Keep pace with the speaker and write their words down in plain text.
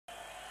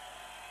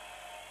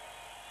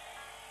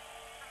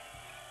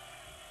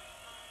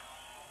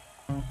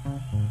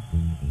In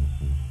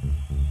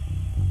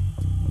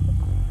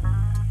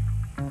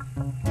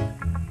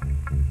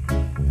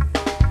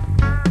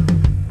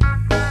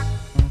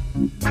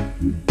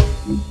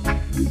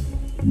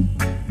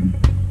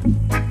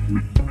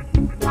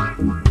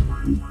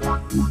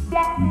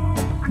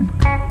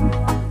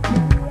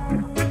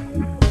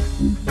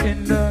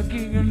the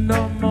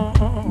kingdom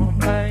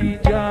of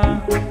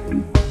Elijah,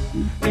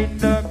 in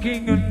the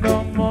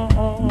kingdom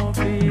of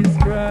His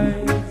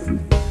Christ,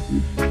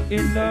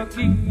 in the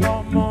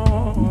kingdom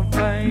of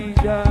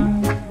Elijah,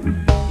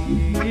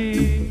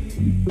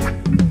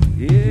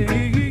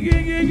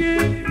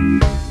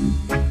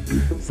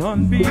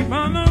 sunbeam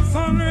and a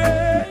sun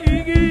ray,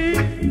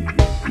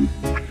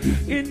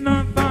 in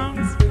a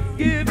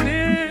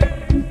thanksgiving,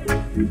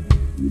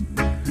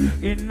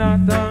 in a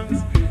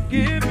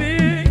thanksgiving,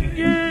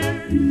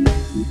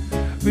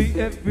 be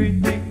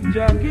everything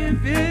Jah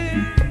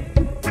giving,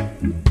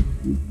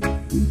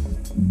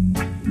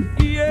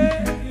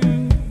 yeah.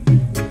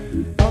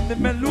 On the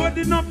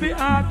melody not be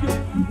argue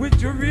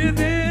with your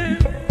rhythm,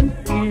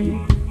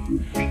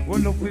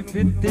 one of we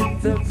fit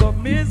themselves up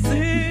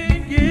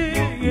missing, yeah.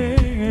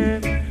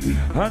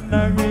 And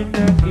I read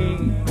the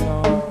King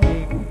of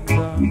Kings,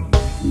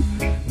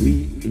 He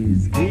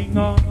is King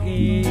of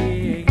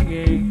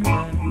Kings,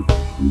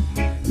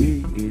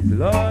 He is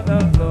Lord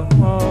of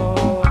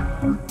Lords.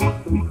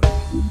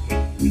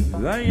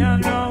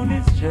 Lion round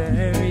His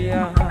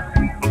chariot,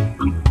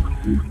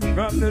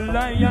 from the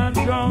lion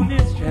round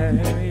His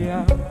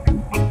chariot,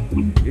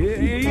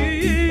 yeah.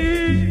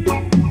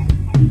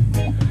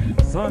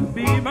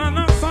 Sunbeam and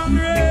a sun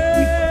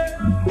ray,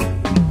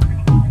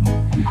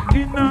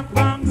 in a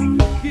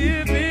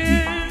thanksgiving,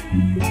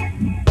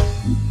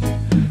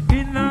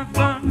 in a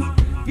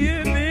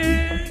thanksgiving,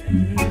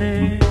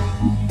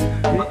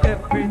 be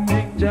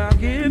everything Jah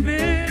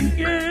giving,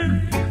 yeah.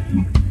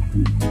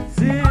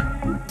 See,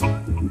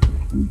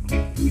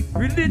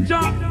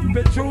 religion,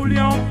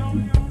 petroleum,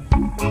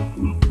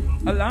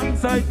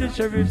 alongside the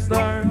sheriff's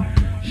star,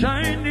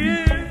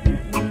 shining,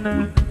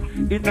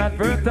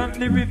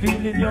 inadvertently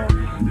revealing your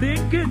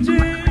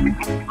linkages.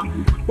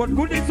 What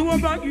good is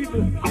over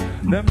evil?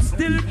 Them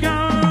still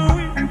can't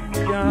win,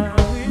 can't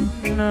win,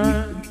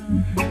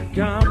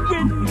 can't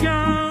win,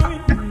 can't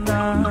win,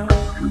 yeah,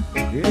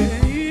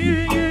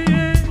 yeah,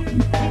 yeah.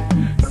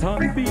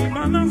 Sunbeam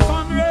and a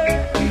sun ray,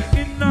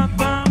 in a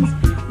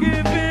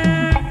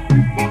thanksgiving,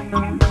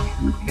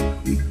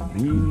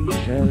 He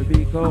shall be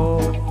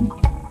called,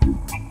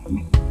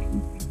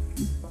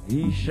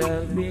 He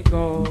shall be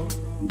called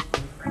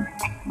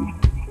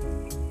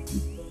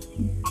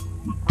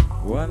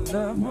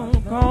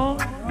Wonderful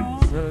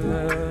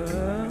Counselor,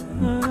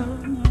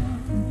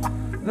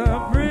 the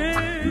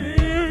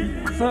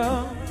Prince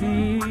of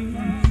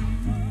Peace,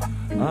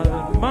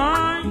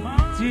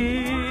 Almighty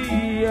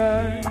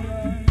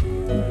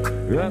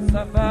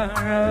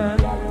Rastafari,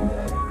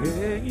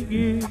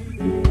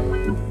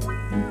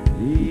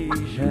 He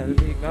shall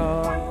be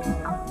called,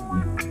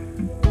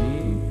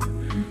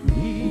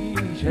 He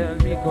shall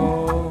be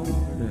called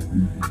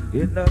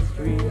in the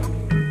streets.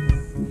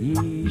 He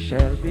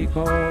shall be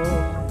called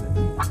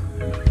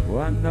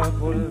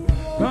Wonderful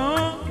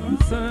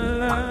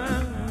Counselor,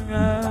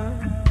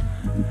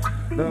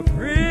 the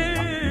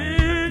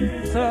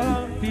Prince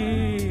of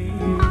Peace,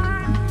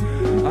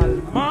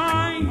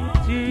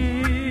 Almighty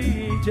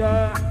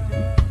Jah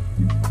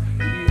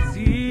is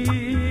He.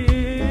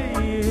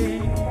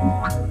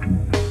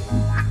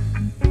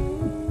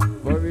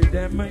 For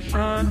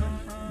redemption,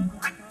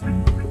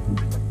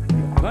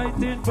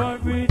 fighting for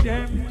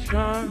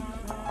redemption.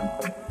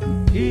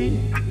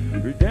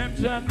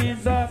 Redemption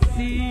is a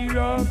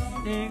serious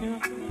thing.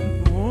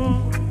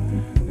 Oh,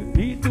 the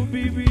need to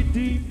be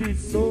redeemed is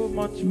so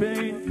much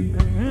pain.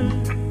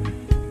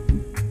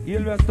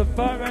 He'll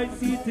Rastafari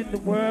seat in the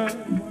world.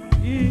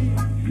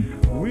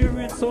 We're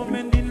in so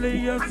many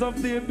layers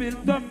of their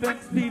built-up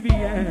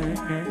experience.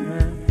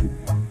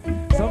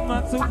 Some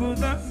not so good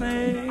the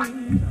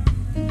same,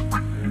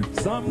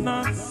 some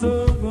not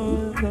so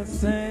good the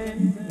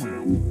same.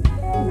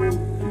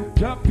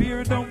 Jah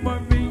peer down my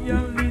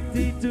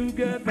reality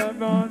together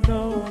on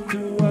down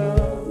to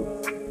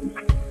us.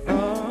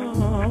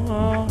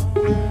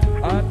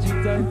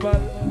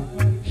 Archetypal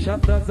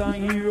shatters and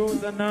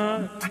heroes and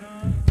all,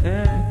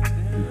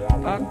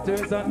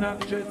 actors and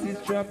actresses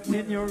trapped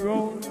in your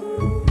role.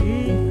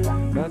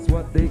 That's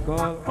what they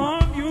call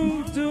on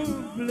you to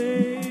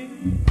play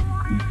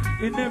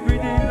in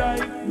everyday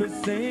life the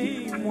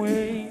same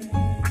way.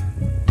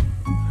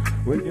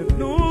 When you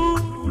know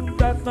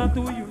that's not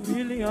who you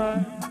really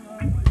are,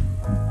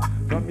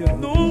 from you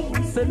know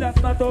say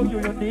that's not how you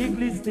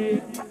uniquely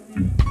stay,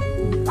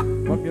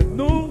 from you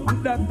know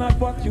that's not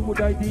what you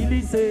would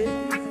ideally say.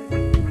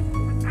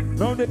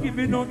 Now they give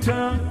you no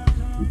chance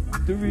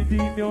to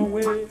redeem your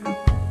way.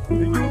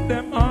 They use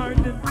them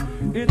hardened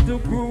into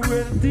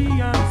cruelty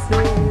and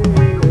stay,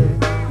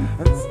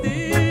 and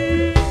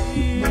stay,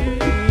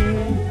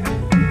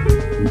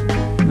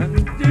 and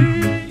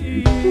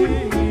stay,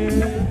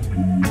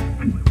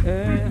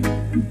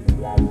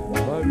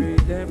 for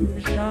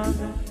redemption.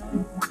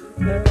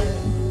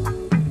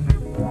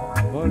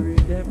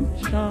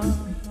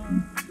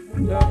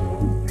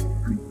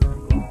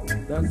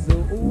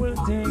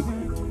 thing,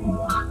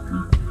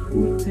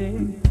 whole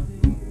thing,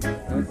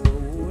 that's the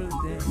whole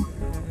thing.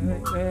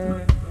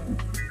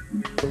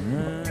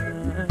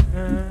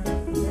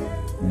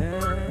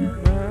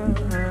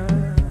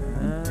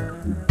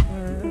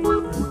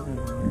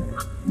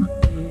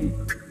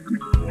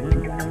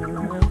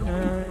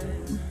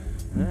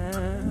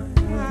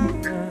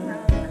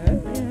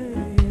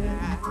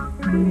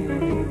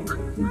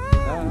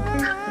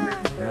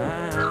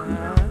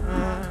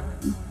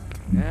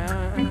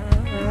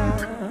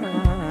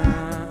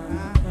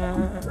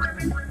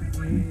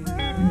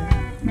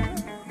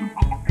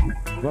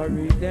 For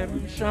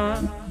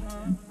redemption,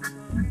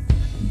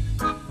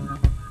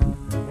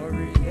 for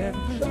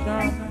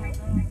redemption,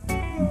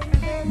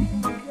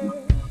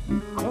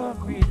 for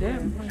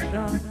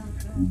redemption.